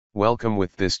Welcome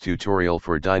with this tutorial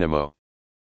for Dynamo.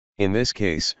 In this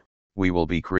case, we will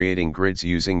be creating grids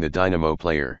using the Dynamo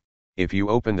player. If you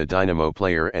open the Dynamo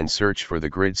player and search for the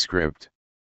grid script,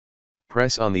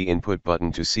 press on the input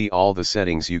button to see all the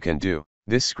settings you can do.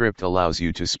 This script allows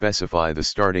you to specify the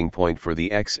starting point for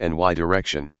the X and Y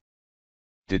direction.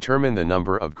 Determine the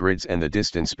number of grids and the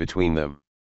distance between them.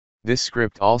 This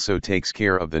script also takes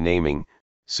care of the naming,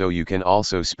 so you can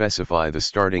also specify the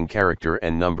starting character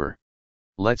and number.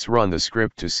 Let's run the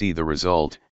script to see the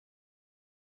result.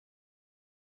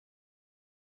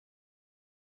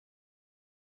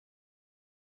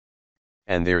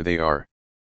 And there they are.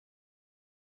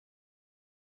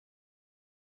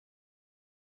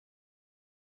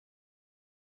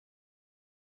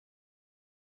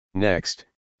 Next,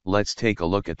 let's take a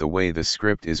look at the way the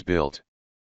script is built.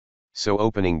 So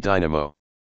opening Dynamo.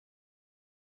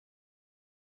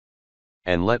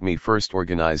 And let me first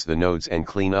organize the nodes and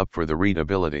clean up for the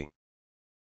readability.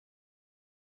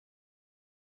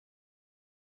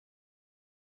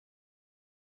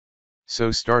 So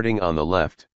starting on the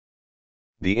left,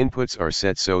 the inputs are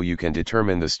set so you can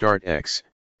determine the start X,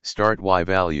 start Y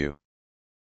value.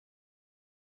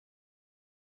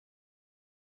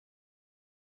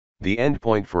 The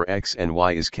endpoint for X and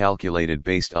Y is calculated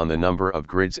based on the number of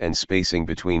grids and spacing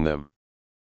between them.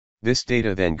 This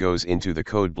data then goes into the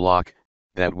code block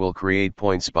that will create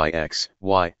points by X,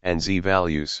 Y, and Z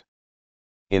values.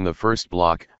 In the first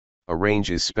block, a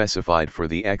range is specified for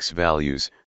the X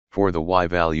values. For the Y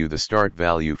value, the start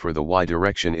value for the Y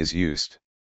direction is used.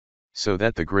 So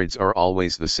that the grids are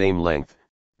always the same length,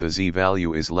 the Z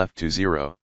value is left to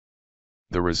 0.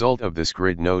 The result of this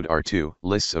grid node are two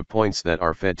lists of points that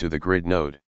are fed to the grid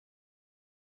node.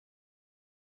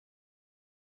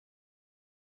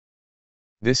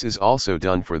 This is also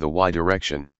done for the Y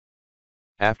direction.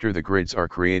 After the grids are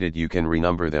created, you can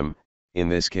renumber them. In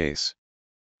this case,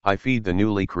 I feed the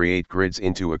newly create grids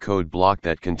into a code block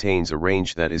that contains a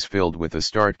range that is filled with a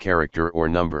start character or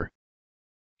number.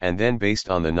 And then based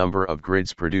on the number of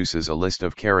grids produces a list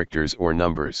of characters or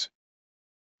numbers.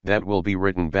 That will be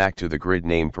written back to the grid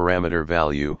name parameter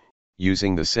value,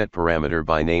 using the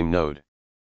setParameterByName node.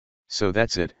 So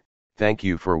that's it. Thank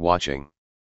you for watching.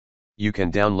 You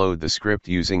can download the script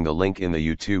using the link in the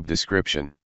YouTube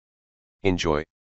description. Enjoy.